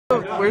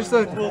Where's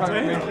the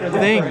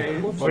thing?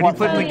 Where do you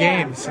put in the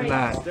games in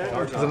that? Is it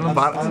on the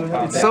bottom?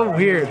 It's so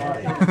weird.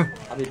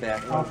 I'll be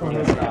back.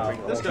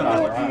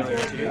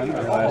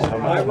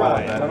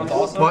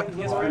 What?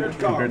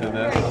 Compared to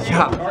this?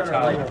 Yeah.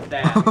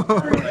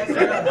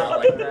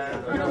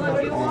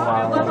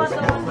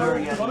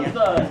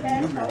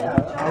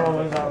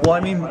 Well, I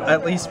mean,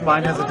 at least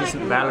mine has a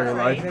decent battery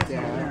life.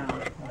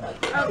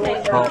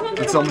 Well,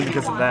 it's only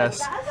because of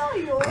this.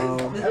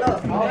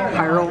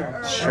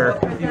 Pyro? Sure.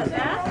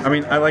 I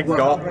mean, I like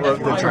golf.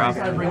 The drop.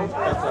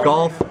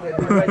 Golf.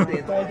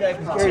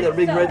 Carry that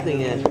big red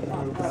thing in.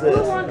 What's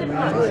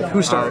this?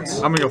 Who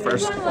starts? I'm gonna go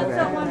first.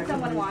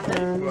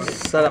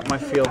 Set up my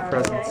field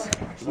presence.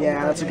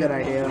 Yeah, that's a good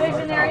idea.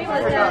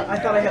 I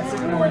thought I had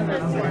Sycamore. I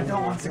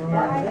don't want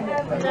Sycamore.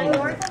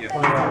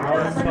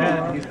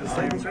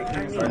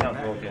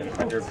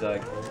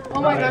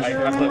 Oh my gosh, you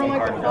remember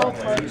like the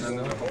golf carts?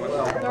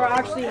 They're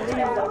actually leaves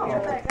up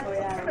here.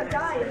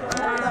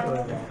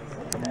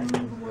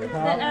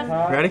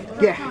 Ready?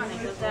 Yeah.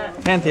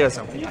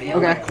 Pantheism.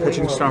 Okay.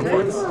 Pitching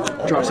Stormforce.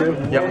 Draw 2?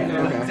 Yep.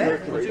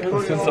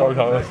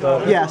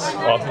 Okay. Yes.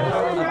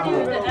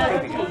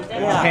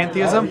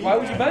 Pantheism.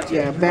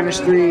 Yeah, banish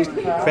 3.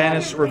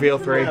 Banish, reveal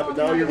 3. And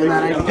then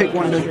I pick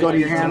one to go to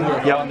your hand.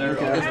 Yep.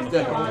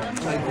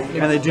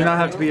 And they do not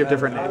have to be of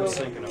different names.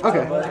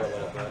 Okay.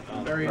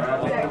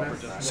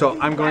 So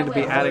I'm going to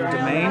be adding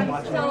domain.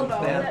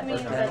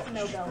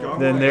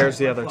 Then there's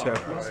the other 2.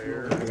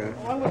 Okay.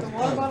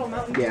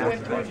 Yeah,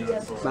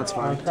 that's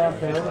fine.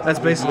 That's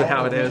basically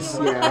how it is.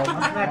 Yeah.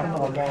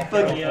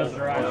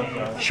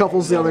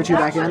 Shuffles the other 2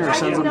 back in or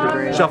sends them to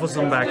grave? Shuffles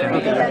them back in. I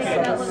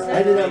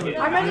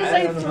meant to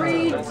say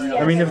 3.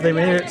 I mean, if they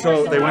made it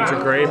so they went to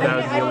grave, that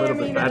would be a little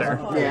bit better.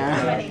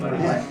 Yeah.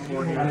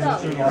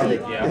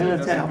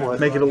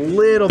 Make it a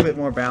little bit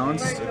more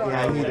balanced.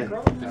 Yeah, I need it.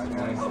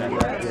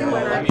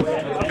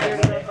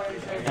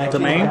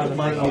 Domain?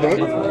 Negate?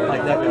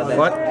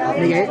 What?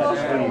 Negate?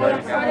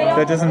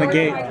 That doesn't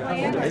negate.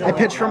 I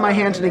pitch from my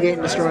hand to negate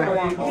and destroy.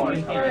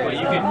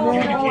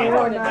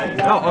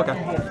 Oh, okay.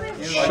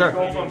 Sure.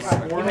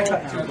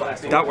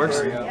 That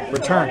works.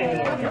 Return.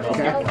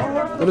 Okay.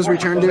 What does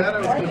return do?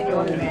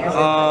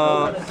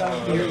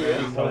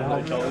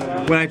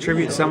 When I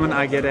tribute summon,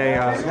 I get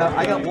a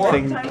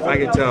thing. I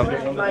get to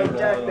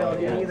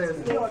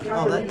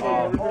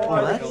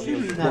That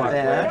should be not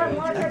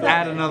bad.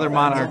 add another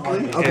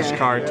Monarch-ish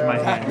card to my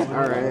hand.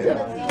 Alright.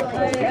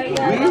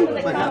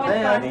 Weird, but not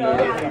bad.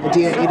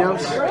 Dia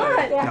Eidos?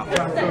 No.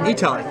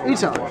 E-Tele.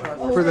 Etel.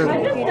 For the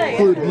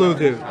Blue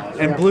dude.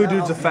 And blue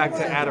dude's effect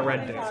to add a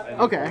red dude.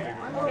 Okay.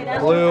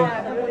 Blue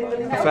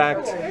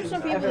effect,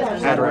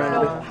 add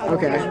red.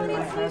 Okay.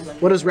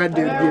 What does red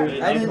dude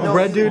do?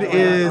 Red dude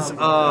is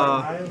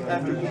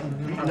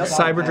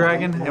Cyber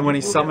Dragon, and when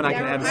he's summoned, I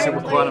can add a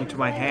Super Quantum to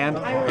my hand,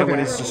 and when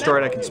he's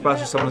destroyed, I can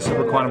special summon a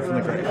Super Quantum from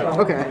the grave.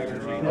 Okay.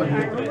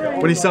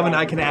 When he's summoned,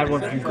 I can add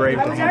one from grave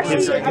to hand.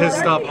 His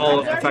stuff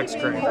all affects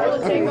grave.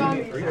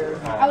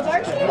 I was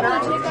actually able to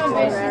take on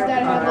bases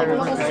that had like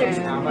level 6,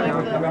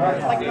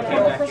 like the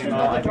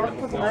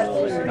purple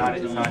crystals, like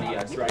the dark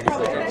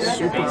purple crystals.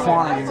 Super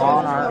Quantum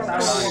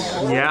Monarchs.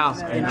 Yeah,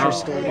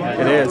 Interesting.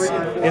 it is.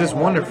 It is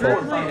wonderful.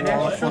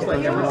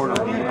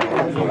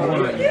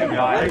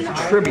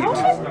 Tribute.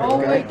 Oh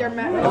wait, they're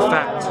mad.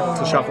 Effect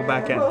to shuffle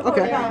back in.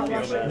 Okay.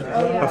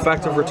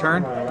 Effect of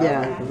return.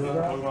 Yeah.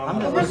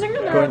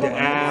 Going to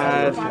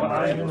add.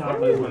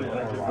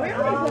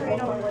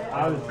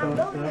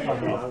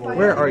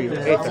 Where are you?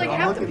 It's like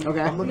half the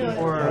Okay.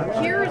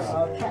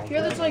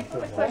 here that's like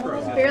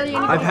barely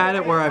any. I've had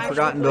it where I've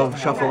forgotten to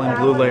shuffle in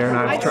blue layer and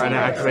I was trying to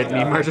activate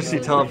the emergency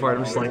teleport.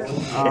 I'm just like,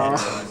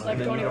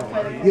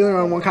 shit. You only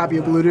own 1 copy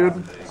of Blue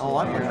Dude?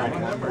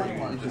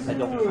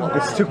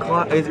 It's too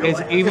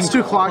It's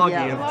too cloggy,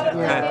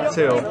 at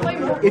 2.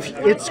 If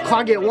it's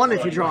cloggy at 1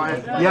 if you draw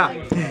it. Yeah,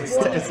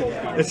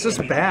 it's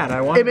just bad.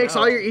 It makes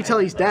all your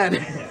E-Teles dead.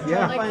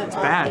 Yeah, it's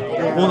bad.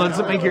 Well, that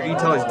doesn't make your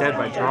E-Teles dead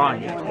by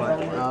drawing it, but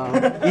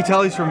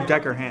E-Teles from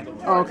deck or hand.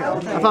 Oh, okay.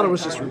 I thought it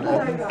was just from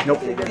that.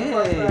 Nope.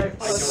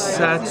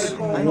 Set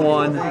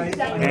 1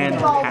 and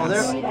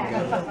pass.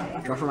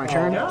 Draw for my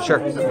turn? Sure.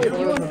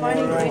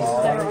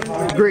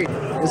 Agreed.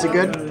 Is it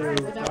good?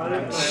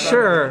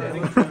 Sure.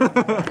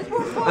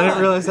 I didn't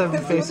realize I'd be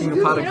facing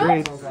the pot of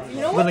greed.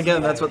 Then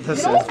again, that's what this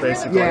is,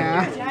 basically.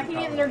 Yeah.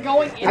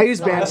 I use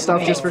bad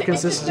stuff just for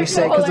consistency's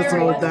sake because it's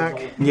an old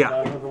deck.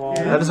 Yeah.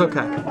 That is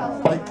okay.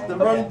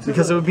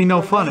 Because it would be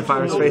no fun if I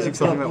was facing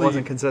something that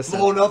wasn't consistent.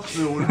 Blown up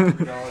soon.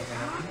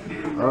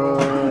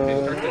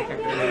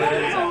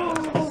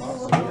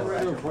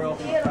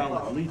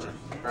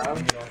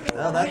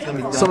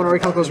 Summon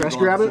Orichalcos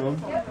Rescue Rabbit?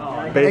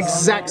 Base.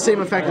 Exact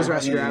same effect as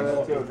Rescue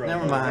Rabbit.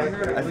 Never mind.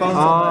 I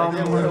found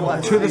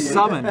something. To the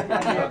summon.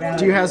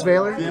 Do you has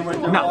Valor?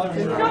 No.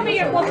 Show me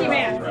your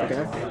Pokemon.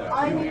 Okay.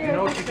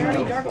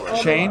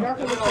 Chain.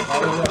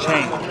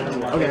 Chain.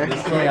 Okay.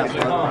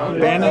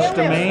 Banish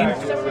domain.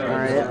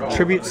 Alright.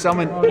 Tribute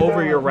summon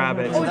over your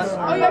rabbit. Oh,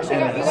 you actually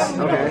got me.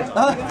 Okay.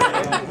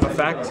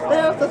 Effect.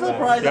 That's a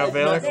surprise. You got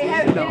Valor? Oh,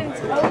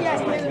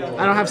 yeah.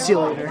 I don't have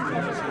Seal either.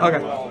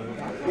 Okay.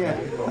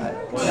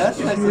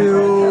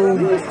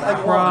 To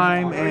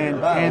Crime and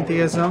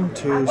Pantheism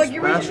to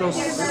special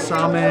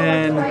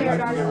summon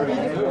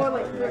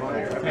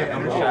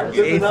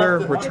Aether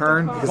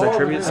Return because I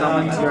tribute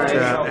summoned to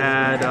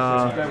add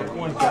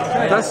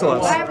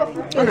Thessalos.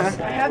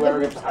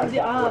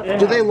 Okay.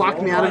 Do they lock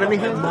me out of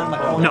anything?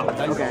 No.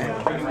 Okay.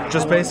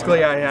 Just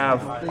basically I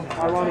have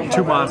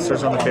 2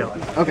 monsters on the field.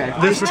 Okay.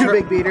 This Just 2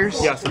 big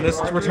beaters? Yes, and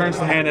this returns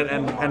the hand at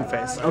end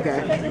phase.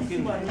 Okay.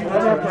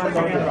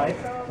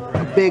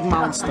 A big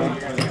monster.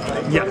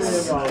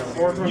 Yes.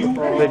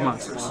 Big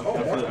monsters.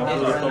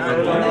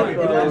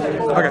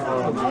 Okay.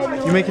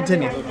 You may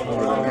continue.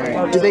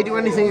 Do they do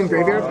anything in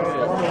graveyard?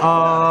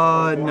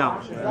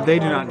 No. They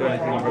do not do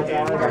anything.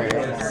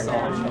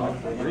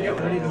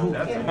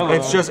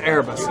 It's just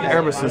Erebus.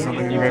 Erebus is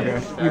something in your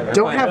graveyard.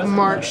 Don't have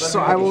March, so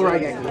I will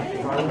Raigeki.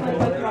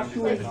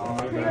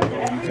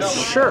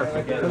 Sure.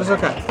 That is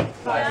okay.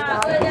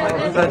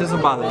 That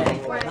doesn't bother me.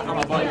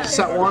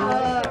 Set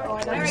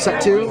 1.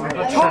 Set 2.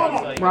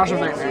 Mirage of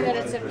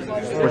Nightmare.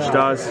 Which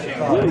does.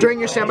 During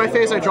your standby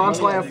phase, I draw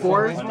until I have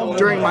 4.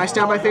 During my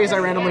standby phase, I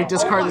randomly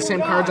discard the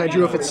same cards I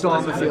drew if it's still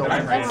on the field.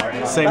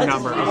 Same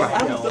number. Okay.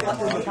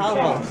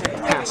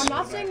 Pass.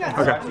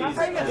 Okay.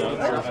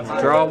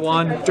 Draw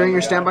 1. During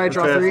your standby,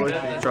 draw 3.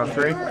 Draw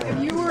 3.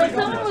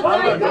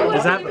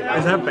 Is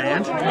that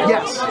banned?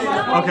 Yes.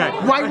 Okay.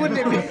 Why wouldn't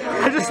it be?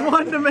 I just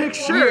wanted to make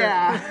sure.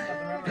 Yeah.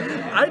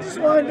 I just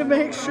wanted to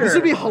make sure. This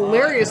would be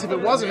hilarious if it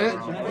wasn't it.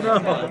 No.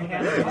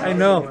 I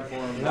know.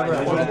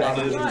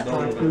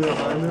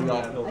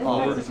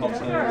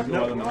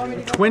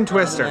 Twin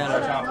Twister.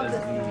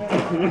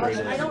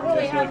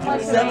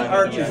 7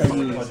 archers are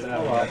used.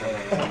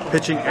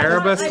 Pitching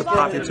Erebus to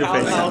pop your 2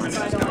 face summons.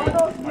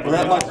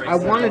 I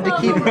wanted to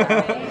keep it.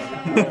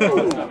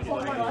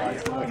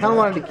 I kind of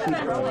wanted to keep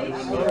it.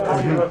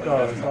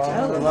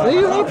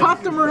 Maybe I'll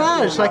pop the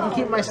Mirage so I can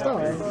keep my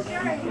stuff.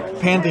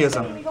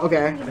 Pantheism.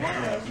 Okay.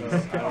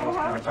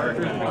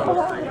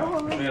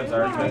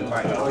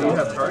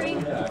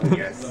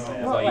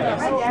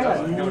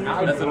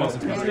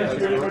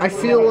 I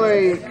feel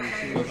like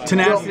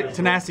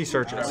Tenacity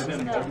searches.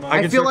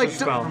 I feel like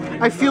spell.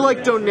 I feel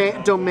like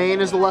Domain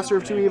is the lesser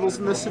of 2 evils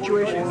in this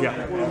situation. Yeah.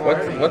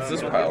 What's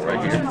this pile right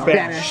here?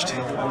 Banished.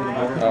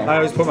 I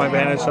always put my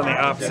banish on the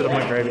opposite of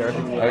my graveyard.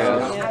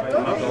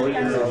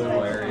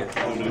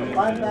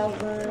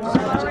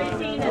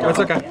 That's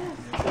okay.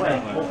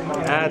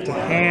 Add to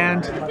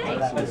hand.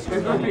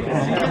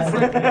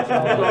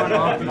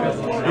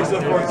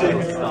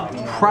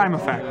 Prime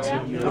effect.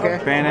 Okay.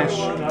 Banish.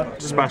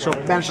 Special.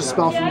 Banish a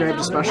spell from grave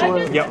to special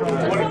it. Yep.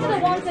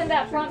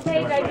 That front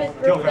page I just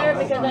threw there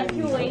because I'm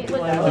too late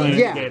with the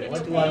Yeah. Negate it.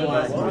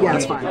 Yeah,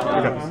 it's fine.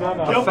 Okay.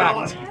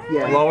 Effect.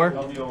 Yeah. Lower.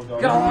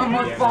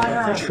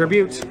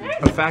 Tribute.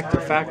 Effect.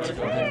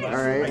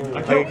 Alright.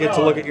 I get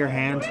to look at your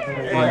hand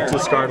and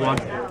discard 1.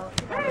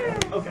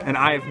 And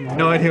I have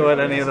no idea what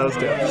any of those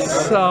do.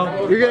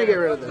 So, You're gonna get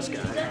rid of this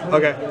guy.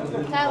 okay.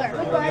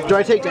 Tyler. Do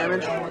I take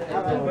damage?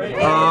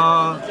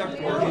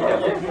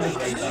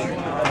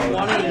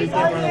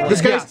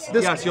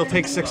 Yes, you'll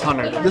take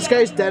 600. This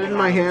guy's dead in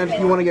my hand.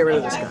 You want to get rid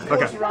of this guy.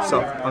 Okay,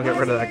 so I'll get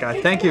rid of that guy.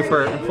 Thank you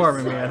for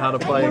informing me on how to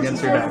play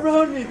against your deck.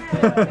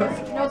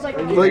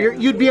 Well,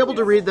 you'd be able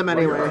to read them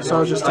anyway, so I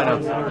was just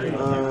telling you.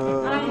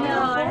 I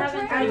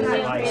haven't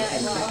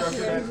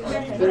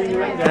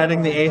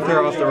Adding the Aether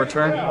off the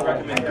return.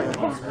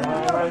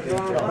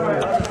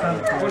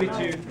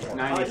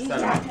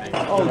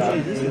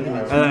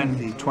 And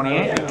then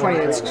 28.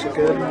 28's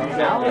good.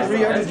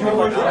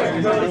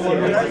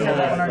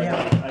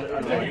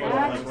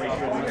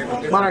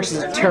 Monarchs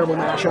is a terrible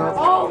matchup.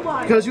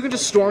 Because you can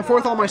just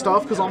Stormforth all my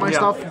stuff, because all my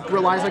stuff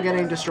relies on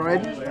getting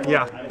destroyed.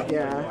 Yeah.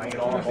 Yeah.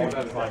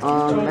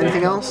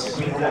 Anything else?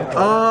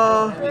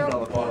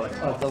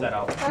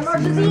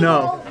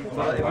 No.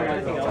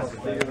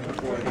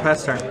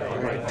 Pass turn.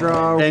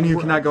 Draw. And you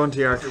cannot go into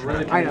your action.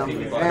 I know.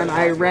 And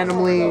I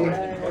randomly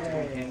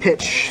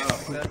pitch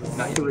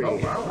 3.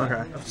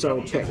 Okay.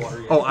 So pick.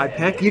 Oh, I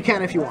pick? You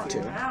can if you want to.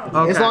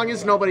 Okay. As long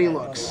as nobody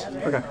looks.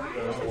 Okay.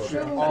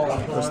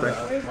 This thing.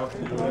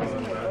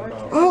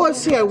 Oh, let's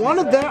see. I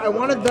wanted that.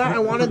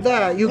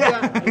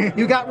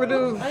 You got rid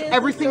of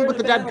everything but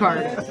the dead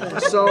card.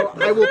 So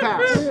I will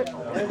pass.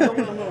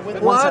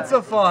 Lots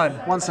of fun.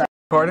 1 sec.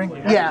 Recording?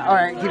 Yeah,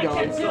 alright, keep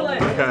going.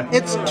 Okay.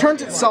 It's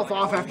turns itself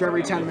off after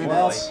every 10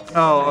 minutes.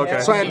 Oh,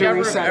 okay. So I had to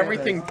reset it.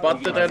 Everything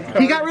but the dead card.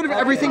 He got rid of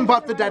everything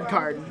but the dead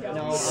card.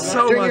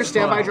 So During much your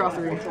standby, fun. draw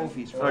 3.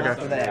 Okay.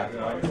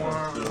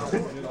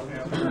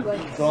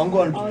 So I'm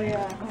going.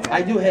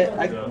 I do hit.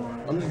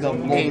 I'm just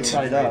going to 8.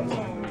 side up.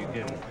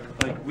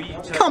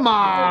 Come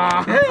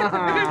on!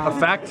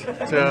 Effect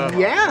to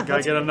Yeah.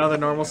 gotta get another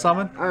normal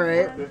summon.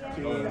 Alright.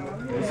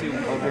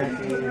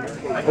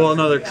 Well,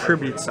 another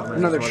tribute summon.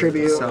 Another is what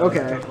tribute. it's,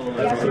 Okay.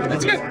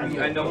 That's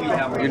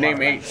good. You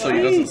name 8, so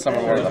he doesn't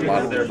summon one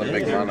of the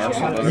big monarchs.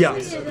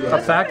 Yes.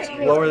 Effect,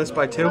 lower this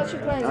by 2.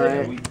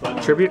 Alright.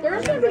 Tribute,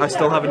 I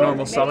still have a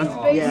normal summon.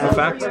 Yeah.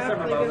 Effect,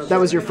 That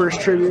was your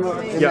first tribute?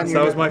 And yes, then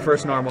that was my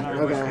first normal.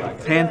 Okay.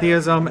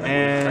 Pantheism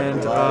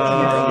and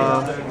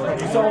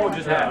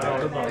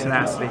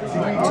Tenacity.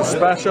 So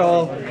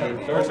special.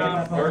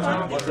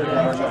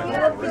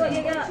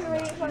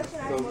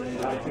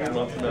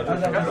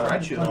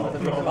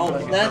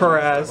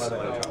 Perez.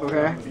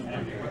 Okay.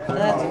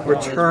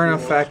 Return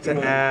effect to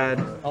add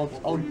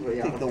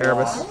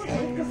Erebus.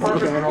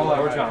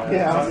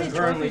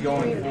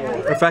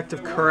 Effect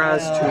of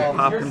Perez to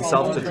pop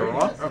himself to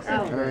draw.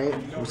 Alright.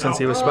 Since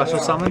he was special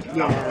summoned.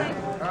 Yeah.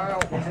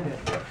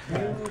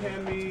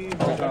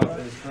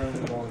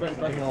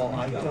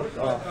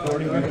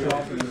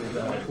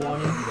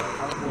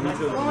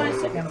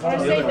 When I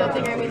say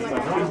nothing, I mean I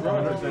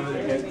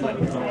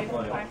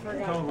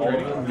forgot.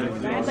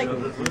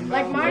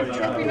 Like my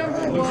trophy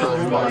number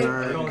was like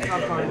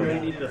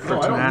For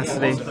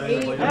tenacity.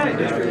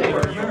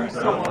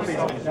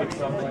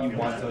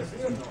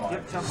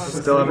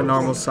 Still have a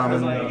normal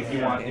summon.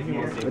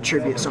 A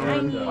tribute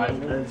summon.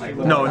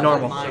 No,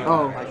 normal.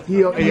 Oh,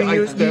 you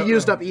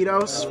used up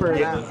Eidos for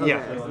that?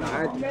 Yeah.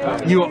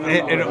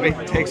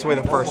 It takes away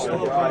the first.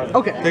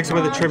 Okay. Takes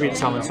away the tribute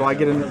summon, so I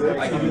get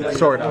a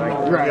sword.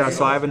 Right. Yeah,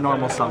 so I have a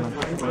normal summon.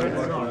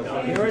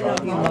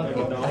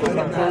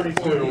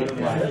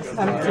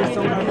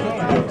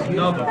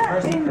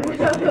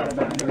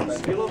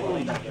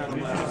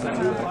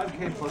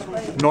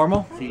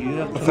 Normal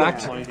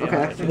effect.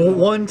 Okay. Well,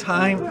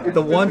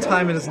 the one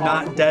time it is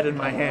not dead in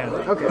my hand.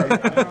 Okay.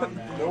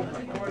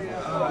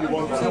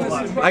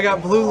 I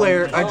got blue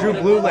layer. I drew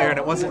blue layer and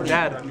it wasn't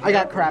dead. I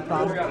got crapped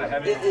on.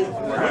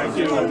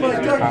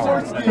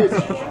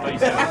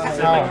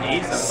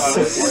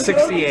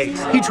 68.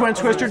 He twin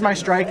twisted my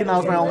strike, and that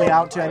was my only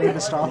out to any of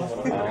the stuff.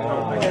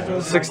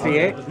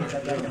 68.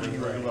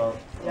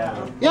 Yeah.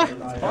 Yeah.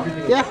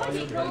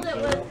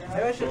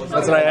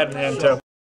 That's what I had in hand too.